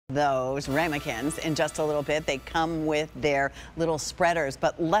those ramekins in just a little bit. They come with their little spreaders,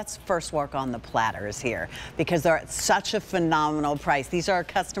 but let's first work on the platters here because they're at such a phenomenal price. These are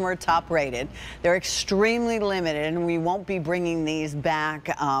customer top rated. They're extremely limited and we won't be bringing these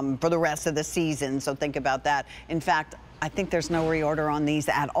back for the rest of the season, so think about that. In fact, I think there's no reorder on these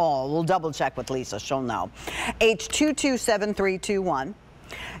at all. We'll double check with Lisa, she'll know. H227321.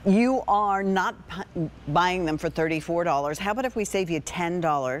 You are not buying them for $34. How about if we save you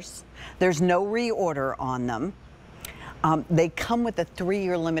 $10? There's no reorder on them. They come with a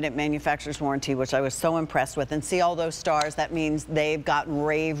 3-year limited manufacturer's warranty, which I was so impressed with. And see all those stars? That means they've got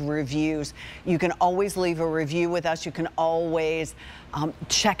rave reviews. You can always leave a review with us. You can always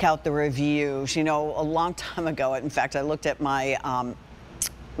check out the reviews. You know, a long time ago, in fact, I looked at my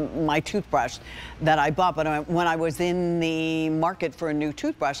my toothbrush that I bought, but when I was in the market for a new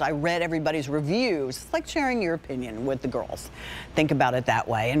toothbrush, I read everybody's reviews. It's like sharing your opinion with the girls. Think about it that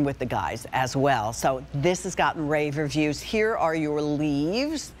way, and with the guys as well. So this has gotten rave reviews. Here are your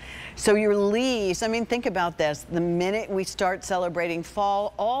leaves. So your leaves, I mean, think about this. The minute we start celebrating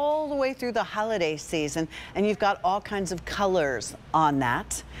fall, all the way through the holiday season, and you've got all kinds of colors on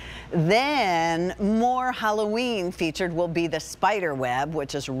that. Then more Halloween featured will be the spider web,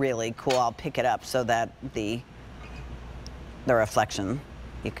 which is really cool. I'll pick it up so that the reflection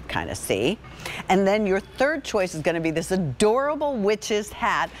you can kind of see. And then your third choice is going to be this adorable witch's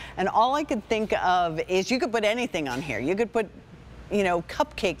hat. And all I could think of is you could put anything on here. You could put, you know,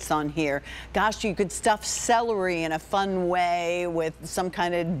 cupcakes on here. Gosh, you could stuff celery in a fun way with some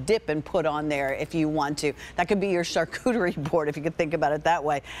kind of dip and put on there if you want to. That could be your charcuterie board if you could think about it that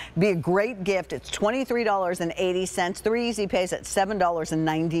way. Be a great gift. It's $23.80. 3 easy pays at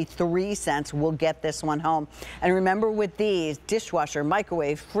 $7.93. We'll get this one home. And remember, with these, dishwasher,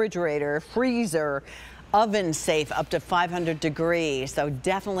 microwave, refrigerator, freezer, oven safe up to 500 degrees, so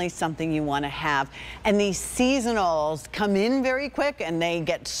definitely something you want to have. And these seasonals come in very quick and they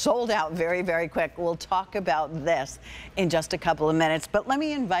get sold out very, very quick. We'll talk about this in just a couple of minutes, but let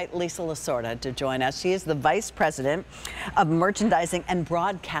me invite Lisa Lasorda to join us. She is the Vice President of Merchandising and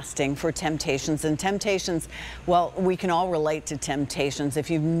Broadcasting for Temp-tations. And Temp-tations, well, we can all relate to Temp-tations. If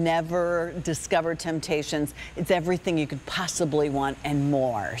you've never discovered Temp-tations, it's everything you could possibly want and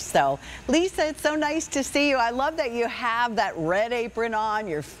more. So Lisa, it's so nice to see you. I love that you have that red apron on.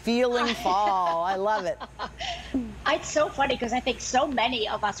 You're feeling fall. I love it. It's so funny because I think so many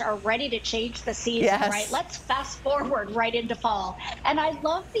of us are ready to change the season, yes. Right? Let's fast forward right into fall. And I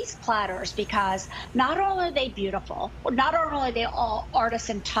love these platters because not only are they beautiful, not only are they all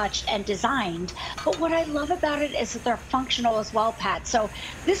artisan touched and designed, but what I love about it is that they're functional as well, Pat. So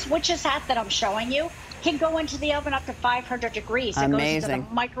this witch's hat that I'm showing you can go into the oven up to 500 degrees. It Amazing. goes into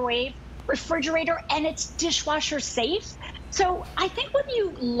the microwave, refrigerator, and it's dishwasher safe. So I think when you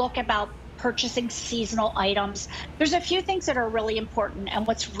look about purchasing seasonal items, there's a few things that are really important. And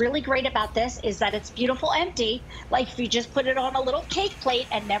what's really great about this is that it's beautiful empty. Like if you just put it on a little cake plate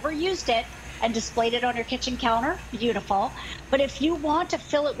and never used it and displayed it on your kitchen counter, beautiful. But if you want to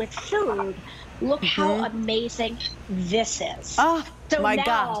fill it with food, look how amazing this is. Oh, so my now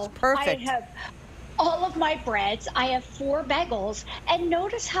gosh, perfect. I have all of my breads. I have 4 bagels, and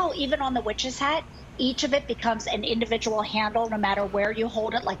notice how even on the witch's hat, each of it becomes an individual handle no matter where you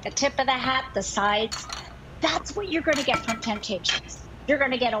hold it, like the tip of the hat, the sides. That's what you're going to get from Temp-tations. You're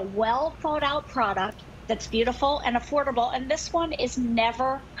going to get a well thought out product that's beautiful and affordable, and this one is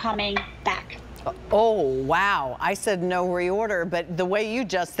never coming back. Oh, wow. I said no reorder, but the way you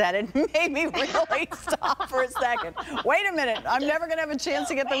just said it made me really stop for a second. Wait a minute. I'm never going to have a chance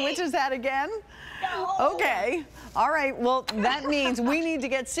to get the witch's hat again? No. Okay. All right. Well, that means we need to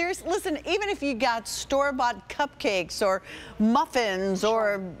get serious. Listen, even if you got store-bought cupcakes or muffins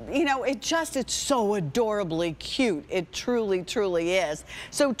or, you know, it's so adorably cute. It truly, truly is.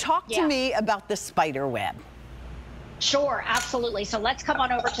 So talk to me about the spider web. Sure, absolutely. So let's come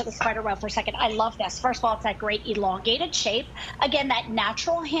on over to the spider web for a second. I love this. First of all, it's that great elongated shape. Again, that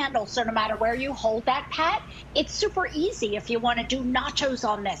natural handle. So no matter where you hold that, Pat, it's super easy if you want to do nachos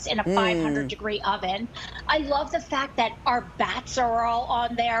on this in a 500-degree oven. I love the fact that our bats are all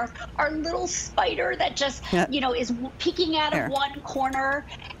on there. Our little spider that just, you know, is peeking out of one corner.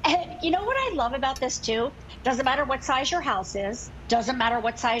 And you know what I love about this too? Doesn't matter what size your house is, doesn't matter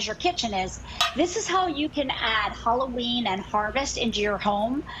what size your kitchen is. This is how you can add Halloween and harvest into your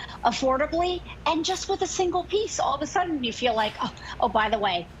home affordably and just with a single piece. All of a sudden you feel like, oh, by the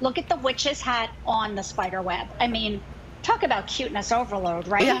way, look at the witch's hat on the spider web. I mean, talk about cuteness overload,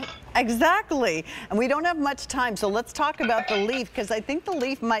 right? Yeah, exactly. And we don't have much time, so let's talk about the leaf, because I think the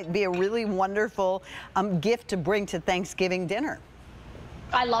leaf might be a really wonderful gift to bring to Thanksgiving dinner.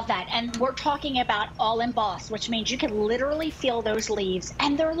 I love that. And we're talking about all embossed, which means you can literally feel those leaves.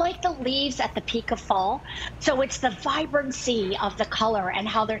 And they're like the leaves at the peak of fall. So it's the vibrancy of the color and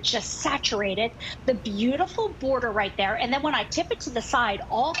how they're just saturated. The beautiful border right there. And then when I tip it to the side,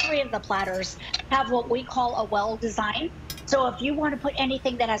 all three of the platters have what we call a well design. So if you want to put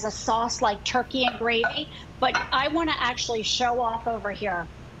anything that has a sauce like turkey and gravy, but I want to actually show off over here.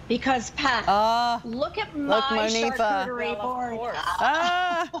 Because, Pat, look at my charcuterie board.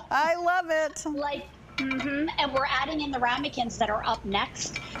 I love it. Like, and we're adding in the ramekins that are up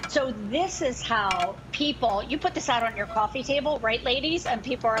next. So this is how people, you put this out on your coffee table, right, ladies? And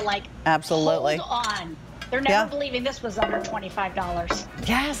people are like, absolutely. Hold on. They're never believing this was under $25.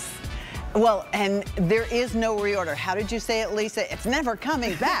 Yes. Well, and there is no reorder. How did you say it, Lisa? It's never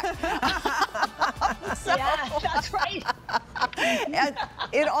coming back. Yeah, that's right. And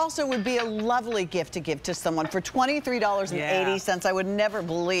it also would be a lovely gift to give to someone for $23.80. I would never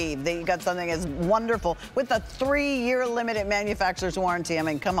believe that you got something as wonderful with a 3-year limited manufacturer's warranty. I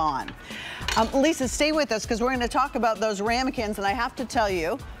mean, come on. Lisa, stay with us because we're going to talk about those ramekins, and I have to tell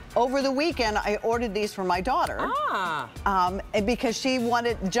you, over the weekend, I ordered these for my daughter because she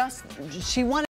wanted